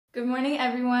Good morning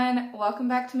everyone, welcome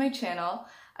back to my channel.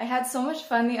 I had so much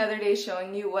fun the other day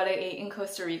showing you what I ate in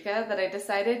Costa Rica that I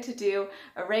decided to do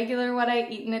a regular what I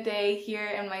eat in a day here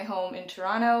in my home in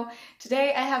Toronto.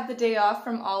 Today I have the day off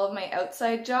from all of my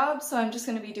outside jobs, so I'm just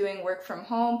going to be doing work from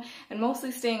home and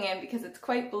mostly staying in because it's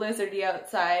quite blizzardy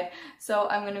outside. So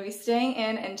I'm going to be staying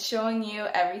in and showing you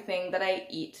everything that I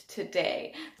eat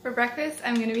today. For breakfast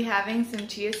I'm going to be having some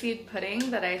chia seed pudding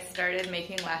that I started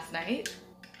making last night.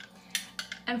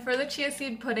 And for the chia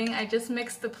seed pudding, I just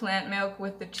mixed the plant milk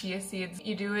with the chia seeds.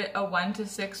 You do it a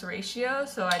 1:6 ratio,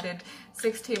 so I did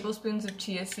 6 tablespoons of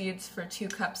chia seeds for 2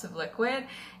 cups of liquid.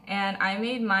 And I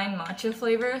made mine matcha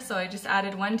flavor, so I just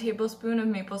added 1 tablespoon of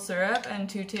maple syrup and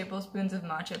 2 tablespoons of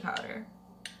matcha powder.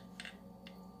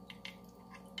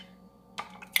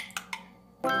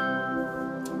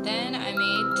 Then I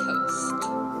made toast.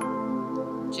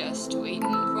 Just waiting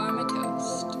for my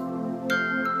toast.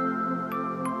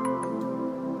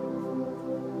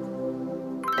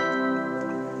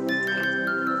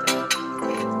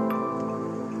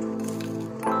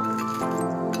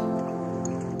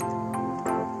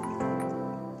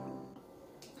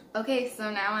 Okay, so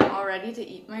now I'm all ready to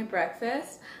eat my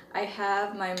breakfast. I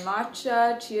have my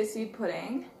matcha chia seed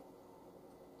pudding.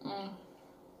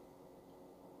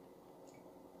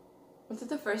 This is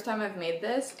the first time I've made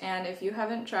this, and if you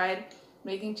haven't tried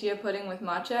making chia pudding with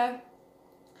matcha,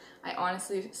 I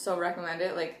honestly so recommend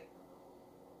it. Like,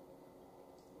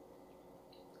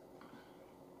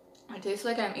 it tastes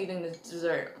like I'm eating this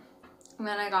dessert. And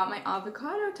then I got my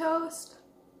avocado toast.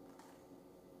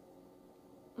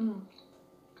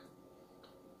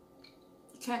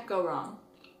 Can't go wrong.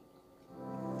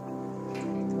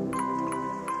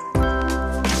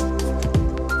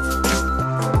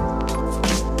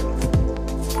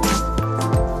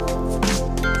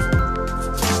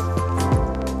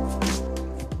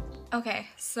 Okay,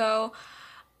 so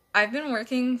I've been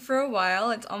working for a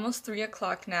while. It's almost 3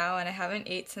 o'clock now and I haven't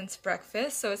ate since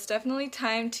breakfast, so it's definitely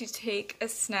time to take a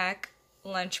snack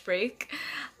lunch break.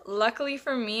 Luckily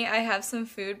for me, I have some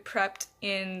food prepped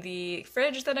in the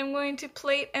fridge that I'm going to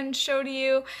plate and show to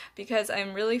you because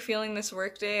I'm really feeling this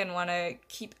work day and want to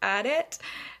keep at it.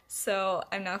 So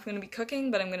I'm not going to be cooking,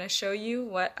 but I'm going to show you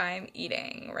what I'm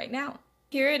eating right now.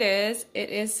 Here it is. It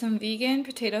is some vegan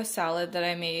potato salad that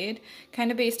I made,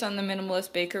 kind of based on the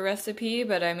Minimalist Baker recipe,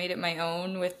 but I made it my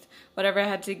own with whatever I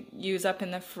had to use up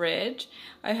in the fridge.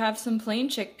 I have some plain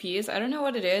chickpeas. I don't know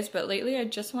what it is, but lately I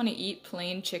just want to eat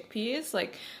plain chickpeas.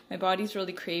 Like, my body's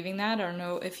really craving that. I don't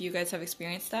know if you guys have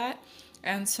experienced that.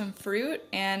 And some fruit,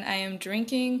 and I am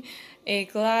drinking a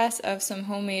glass of some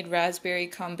homemade raspberry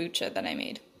kombucha that I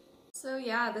made. So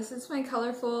yeah, this is my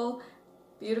colorful,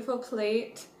 beautiful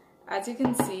plate. As you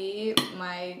can see,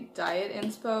 my diet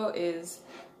inspo is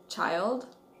child.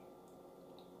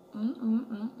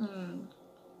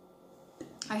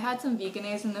 I had some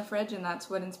Vegenaise in the fridge and that's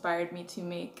what inspired me to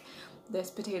make this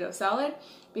potato salad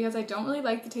because I don't really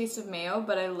like the taste of mayo,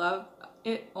 but I love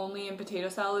it only in potato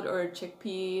salad or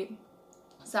chickpea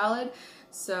salad.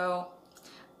 So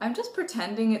I'm just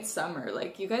pretending it's summer.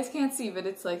 Like, you guys can't see, but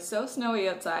it's like so snowy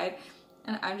outside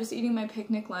and I'm just eating my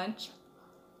picnic lunch.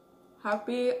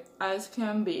 Happy as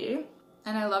can be.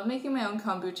 And I love making my own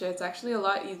kombucha. It's actually a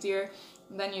lot easier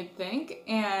than you'd think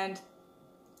and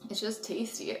it's just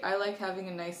tasty. I like having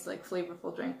a nice, like,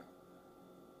 flavorful drink.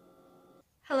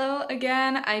 Hello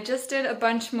again. I just did a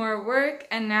bunch more work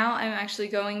and now I'm actually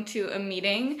going to a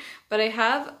meeting, but I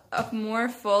have a more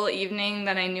full evening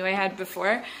than I knew I had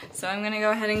before. So I'm gonna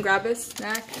go ahead and grab a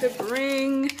snack to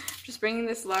bring. I'm just bringing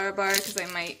this Larabar because I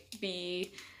might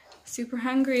be super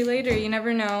hungry later, you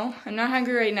never know. I'm not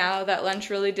hungry right now, that lunch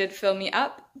really did fill me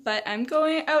up, but I'm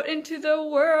going out into the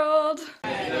world.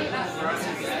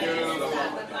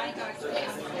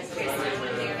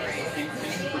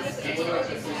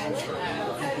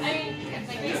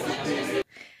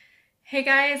 Hey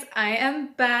guys, I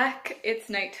am back. It's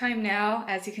nighttime now,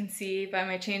 as you can see by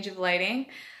my change of lighting.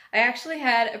 I actually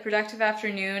had a productive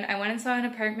afternoon. I went and saw an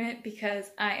apartment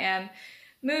because I am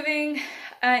moving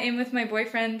in with my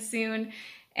boyfriend soon,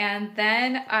 and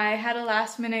then I had a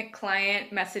last minute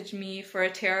client message me for a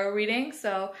tarot reading,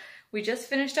 so we just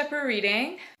finished up a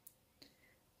reading.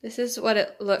 This is what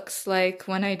it looks like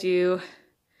when I do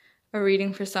a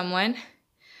reading for someone,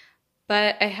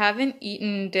 but I haven't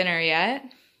eaten dinner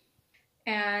yet,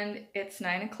 and it's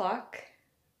 9 o'clock.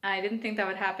 I didn't think that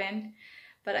would happen,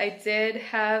 but I did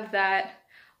have that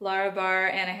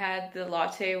Larabar and I had the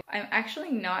latte. I'm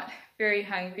actually not very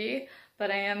hungry,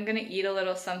 but I am gonna eat a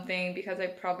little something because I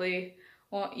probably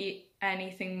won't eat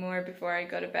anything more before I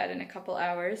go to bed in a couple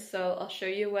hours. So I'll show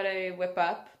you what I whip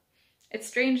up It's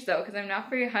strange though, because I'm not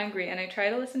very hungry, and I try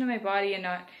to listen to my body and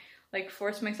not like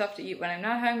force myself to eat when I'm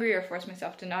not hungry or force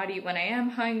myself to not eat when I am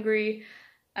hungry.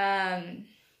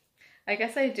 I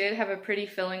guess I did have a pretty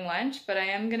filling lunch, but I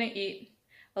am gonna eat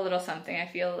a little something. I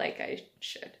feel like I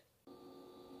should.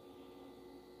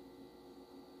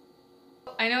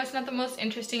 I know it's not the most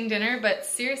interesting dinner, but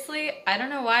seriously, I don't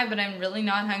know why, but I'm really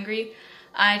not hungry.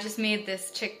 I just made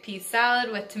this chickpea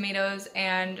salad with tomatoes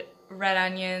and red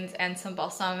onions and some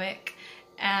balsamic,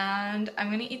 and I'm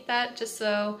gonna eat that just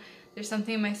so there's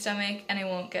something in my stomach and I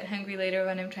won't get hungry later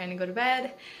when I'm trying to go to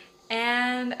bed.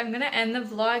 And I'm gonna end the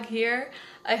vlog here.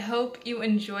 I hope you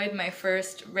enjoyed my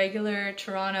first regular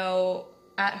Toronto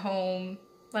at home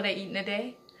what I eat in a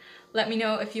day. Let me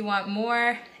know if you want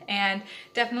more, and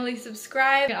definitely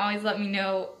subscribe. You can always let me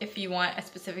know if you want a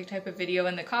specific type of video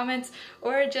in the comments,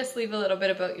 or just leave a little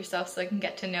bit about yourself so I can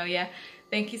get to know you.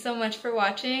 Thank you so much for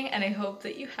watching, and I hope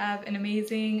that you have an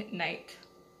amazing night.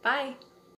 Bye!